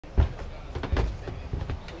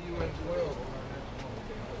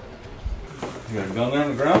You got a gun there on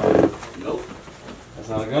the ground? Nope. That's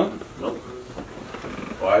not a gun? Nope.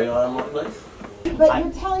 Why are y'all in my place? But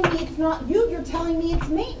you're telling me it's not you, you're telling me it's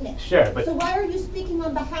maintenance. Sure, but... So why are you speaking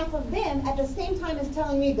on behalf of them at the same time as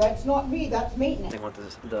telling me that's not me, that's maintenance? They want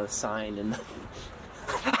the sign in the...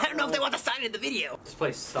 I don't know if they want the sign in the video. This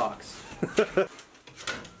place sucks.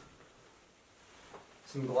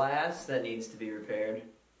 Some glass that needs to be repaired.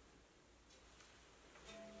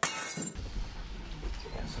 Got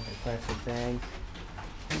some plastic bags.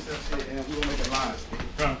 And we'll make it live.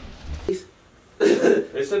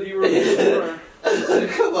 They said you were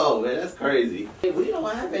Come on, man, that's crazy. Hey, we don't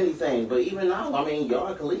have anything, but even now, I mean,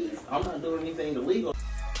 y'all can leave. I'm not doing anything illegal.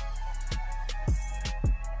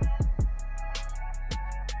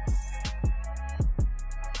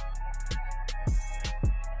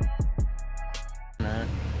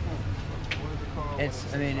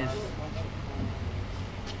 I mean,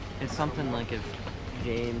 it's something like if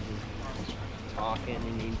James is talking,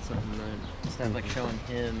 he needs something that, instead of like showing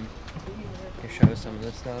him, you show some of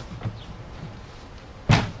this stuff.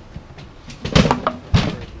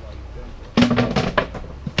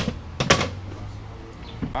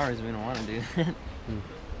 Ours, we don't want to do that.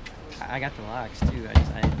 I got the locks too,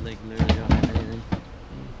 I like literally don't have anything.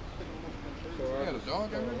 You got a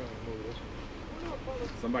dog out there?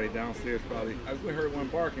 Somebody downstairs probably. We heard one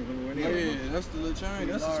barking when we went in. Yeah, that's the little chain.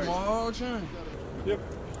 That's a small chain. Yep.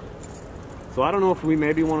 So I don't know if we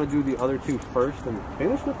maybe want to do the other two first and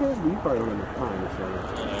finish repairs, but you probably don't have enough time. So.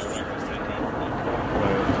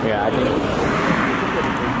 Yeah, I think.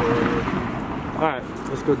 All right,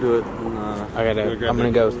 let's go do it. And, I'm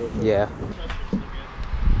gonna go. Yeah.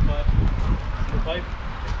 But the pipe,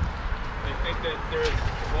 they think that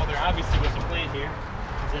there obviously was a plan here,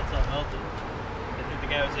 because that's all melted. I think the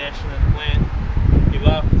guy was actually on the plan. He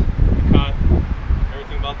left, he caught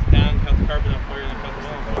everything melted down, cut the carpet on fire, and then cut the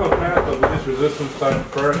wall. Oh, Pat, but this resistance type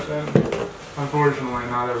person, unfortunately,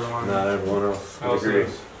 not everyone. Not everyone else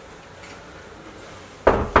agrees.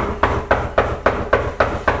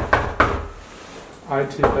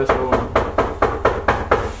 ITSO.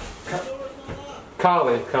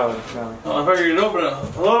 Collie. Oh, I figured you'd open it.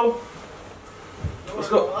 Hello? What's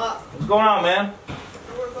going on, man?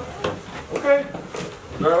 Okay.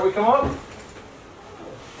 Alright, we come up?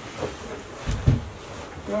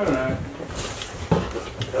 Alright.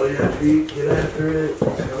 Hell yeah, Pete, get after it.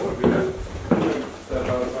 Yeah, we'll be good.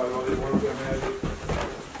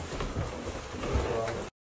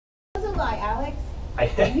 Doesn't lie, Alex.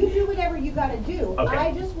 You do whatever you gotta do. Okay.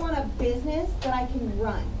 I just want a business that I can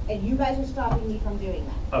run, and you guys are stopping me from doing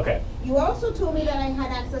that. Okay. You also told me that I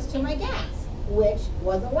had access to my gas, which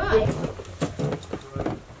was a lie.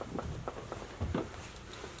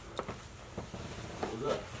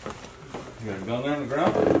 You got a gun there on the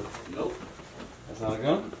ground? Nope. That's not a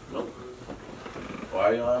gun? Nope. Why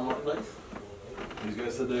are y'all in my place? These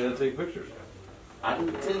guys said they had to take pictures. I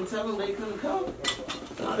didn't tell them they couldn't come.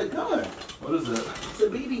 It's not a gun. What is it? It's a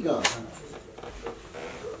BB gun.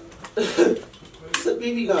 It's a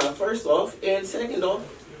BB gun, first off. And second off,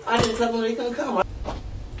 I didn't tell them they couldn't come.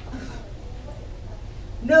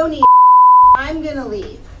 No need. I'm gonna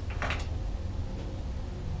leave.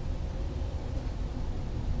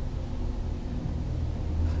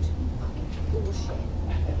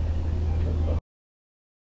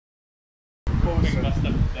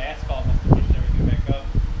 The asphalt must have pushed everything back up.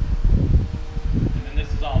 And then this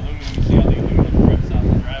is all aluminum. You see all the aluminum drips out the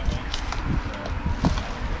driveway.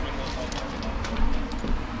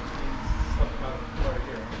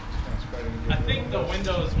 I think the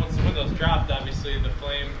windows, once the windows dropped, obviously the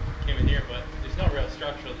flame came in here, but there's no real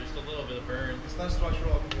structural, just a little bit of burn. It's not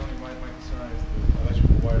structural. The only my concern is the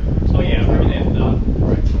electrical wire. Oh yeah, we're gonna have to.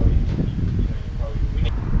 Right, so you probably.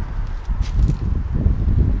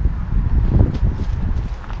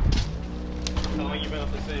 How long you been up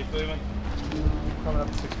in the city of Cleveland? Coming up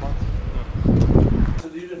in 6 months. So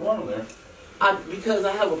you didn't want them there? Because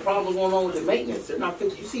I have a problem going on with the maintenance. They're not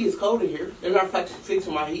fixing. You see, it's cold in here. They're not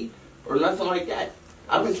fixing my heat or nothing like that.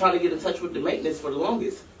 I've been trying to get in touch with the maintenance for the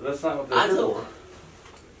longest. But that's not what they're here for.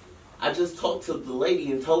 I just talked to the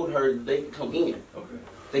lady and told her that they could come in. Okay.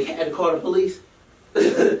 They had to call the police.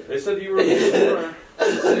 They said you were.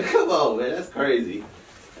 Come on, man. That's crazy.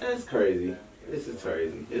 That's crazy. This is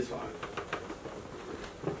crazy. It's fine.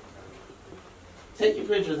 Take your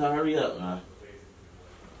pictures and hurry up, man.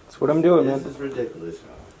 That's what I'm doing, man. This is ridiculous.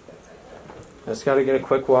 Just got to get a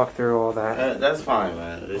quick walk through all that. That's fine,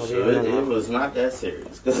 man. It was not that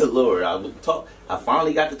serious. Good Lord. I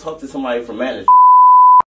finally got to talk to somebody from management.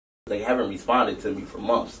 They haven't responded to me for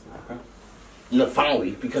months. No,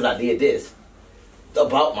 finally, because I did this.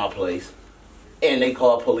 about my place. And they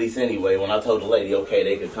called police anyway when I told the lady, okay,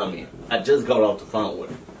 they could come in. I just got off the phone with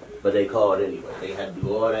her. But they called anyway. They had to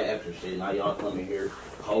do all that extra shit. Now y'all coming here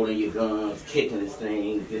holding your guns, kicking this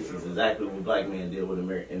thing. This is exactly what black men deal with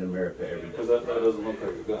in America every day. Because that doesn't look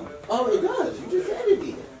like a gun. Oh, it does. You just said it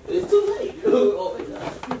did. It's too late. Oh, it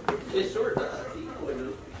does. It sure does. You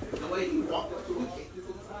know, the way you walk up to me, kick this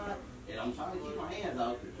inside, and I'm trying to keep my hands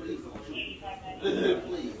out. Please don't shoot me.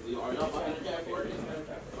 Please. Are y'all body cams working?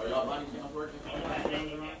 Are y'all body cams working?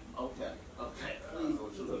 Okay. Okay. Please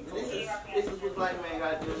don't shoot me. This is what black men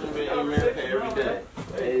got to do in America every day.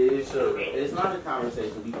 It's not a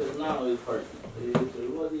conversation because now it's personal.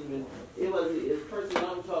 It's personal.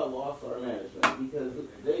 I'm trying to lost our management because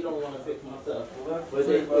they don't want to fix my stuff. But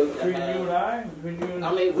they between you and I,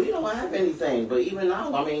 I mean, we don't have anything. But even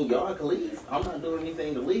now, I mean, y'all can leave. I'm not doing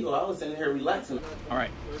anything illegal. I was sitting here relaxing. All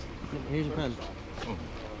right. Here's your pen. Oh.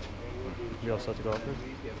 You all set to go up there?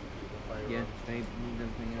 Yeah, they moved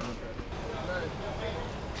everything out.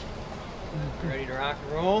 Ready to rock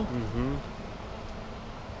and roll? Mm-hmm.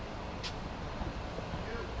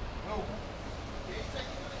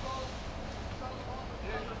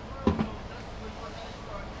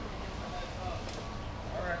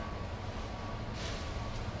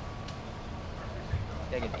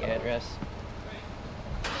 Gotta get the address.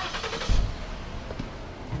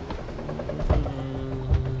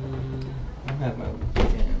 I have my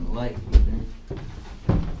damn light with me.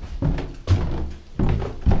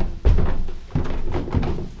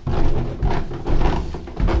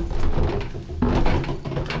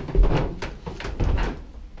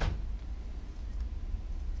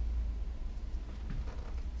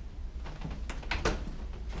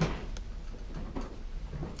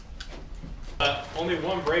 Only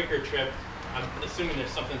one breaker tripped. I'm assuming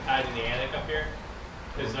there's something tied in the attic up here.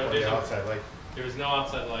 There's no outside light. There was no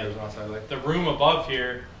outside light. There was no outside light. The room above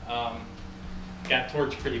here got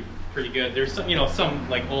torched pretty good. There's some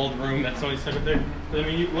like old room that somebody stuck up there. But I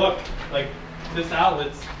mean, you look like this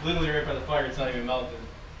outlet's literally right by the fire. It's not even melted,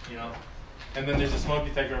 you know. And then there's a smoke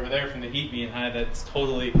detector over there from the heat being high that's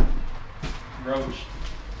totally roached.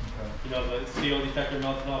 Okay. You know, the CO detector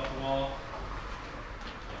melted off the wall.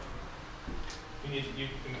 You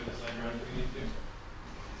can move the side around if you need to.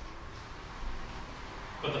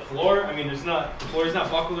 But the floor, I mean, the floor is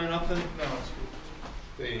not buckled or nothing. No, it's cool.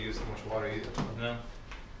 They didn't use so much water either. No.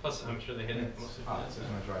 Plus, I'm sure they hit it most of the time. It's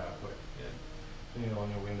gonna dry out quick. Yeah. You know, on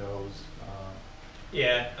your windows.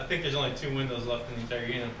 Yeah, I think there's only 2 windows left in the entire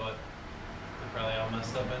unit, but they're probably all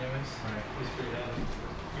messed up anyways. Right. It's pretty bad.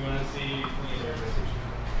 You want to see?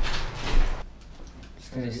 I was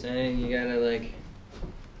gonna say, you gotta like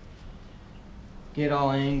get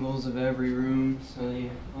all angles of every room so the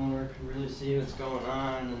owner can really see what's going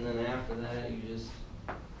on, and then after that you just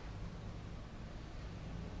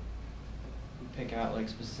pick out like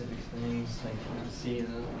specific things, like you can see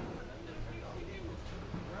the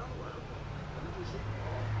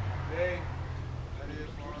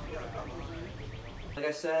like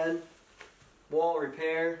I said, wall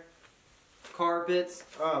repair, carpets.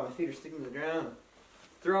 Oh, my feet are sticking to the ground.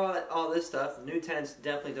 Throw out all this stuff. The new tenants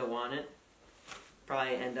definitely don't want it.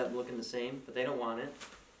 Probably end up looking the same, but they don't want it.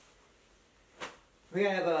 We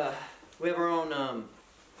have our own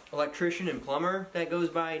electrician and plumber that goes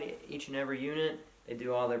by each and every unit. They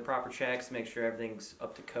do all their proper checks to make sure everything's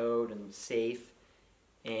up to code and safe.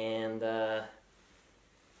 And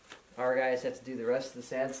our guys have to do the rest of the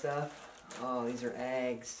sad stuff. Oh, these are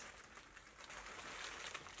eggs.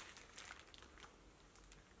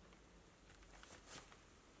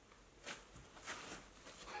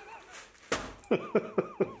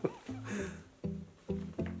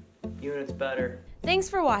 Unit's better. Thanks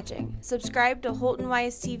for watching. Subscribe to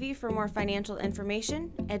HoltonWiseTV for more financial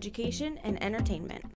information, education, and entertainment.